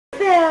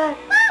that?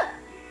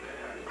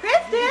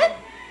 Kristen?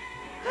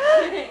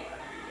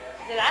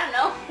 Did I don't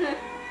know?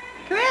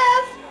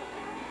 Chris?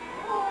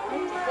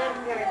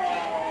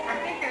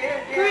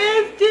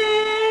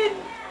 Kristen!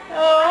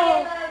 Oh.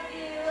 I love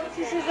you.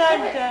 She says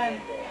I'm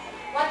done.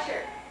 Watch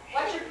her.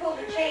 Watch her pull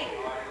the chain.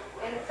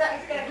 And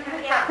something's going to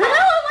come out. No,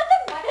 what the?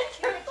 Watch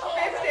her pull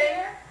the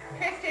chain.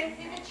 Kristen.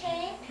 See the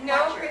chain?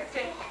 No,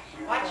 Kristen.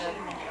 Watch her.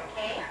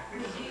 Okay?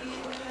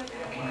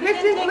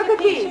 Kristen, look at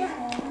these.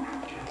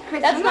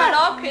 Kristen, That's not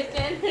all,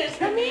 Kristen.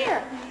 Come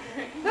here.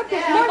 Look,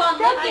 there's Keep more on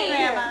stuff looking. in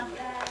here.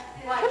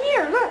 Watch Come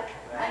here, look.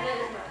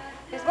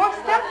 There's more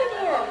stuff in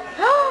here.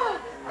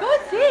 Go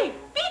see.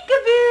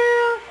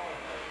 Peekaboo.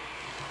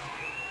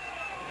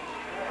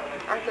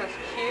 Aren't those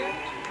cute?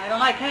 I don't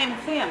like, can't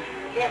even see them.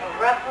 They have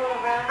a ruffle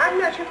around. I'm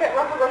not sure if that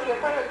ruffle goes in the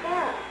front of the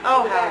car.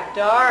 Oh, how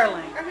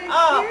darling. Are they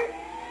Oh, cute?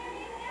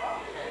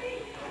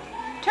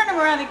 turn them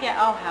around again.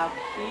 Oh, how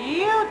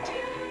cute.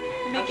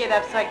 Make it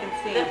up so I can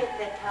see Look them. at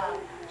the top.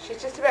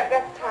 She's just about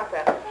got the top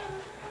up.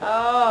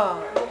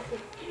 Oh,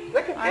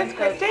 Look at aren't this,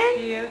 those Kristen.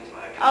 cute?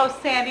 Oh,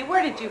 Sandy,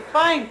 where did you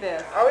find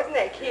this? Oh, isn't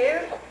that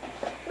cute?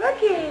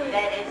 Looky.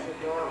 That is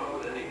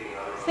adorable.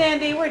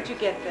 Sandy, where'd you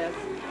get this?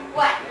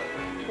 What?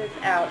 This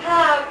out.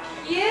 How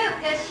cute.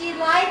 Does she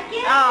like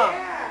it? Oh.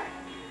 Yeah.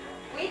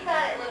 We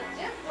thought it looked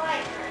just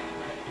like her.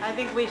 I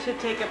think we should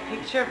take a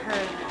picture of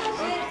her.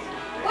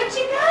 What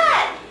you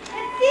got?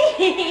 Let's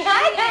see.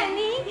 Hi,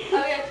 honey.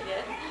 Oh, yeah, she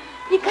did.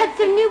 You got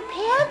some new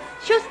pants?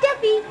 Show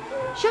Steffi.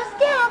 Show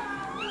Steph.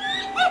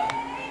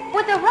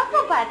 With a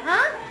ruffle butt,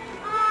 huh?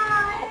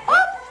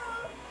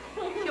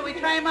 Oops. Shall we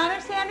try them on her,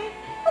 Sandy?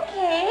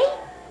 Okay.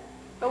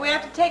 But we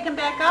have to take them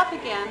back off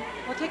again.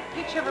 We'll take a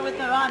picture of her with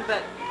them on,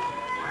 but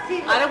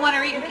I don't want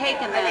her eating cake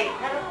in that.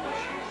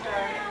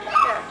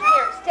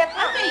 Here, Steph,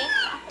 help me.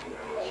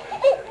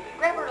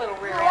 Grab her little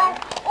rear end.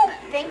 Oh,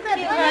 thank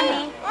you,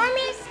 honey. Let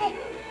me see.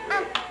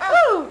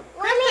 Ooh,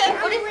 Kristen, Let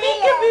me what is read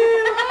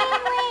peekaboo?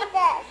 Let me read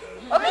this.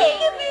 Okay.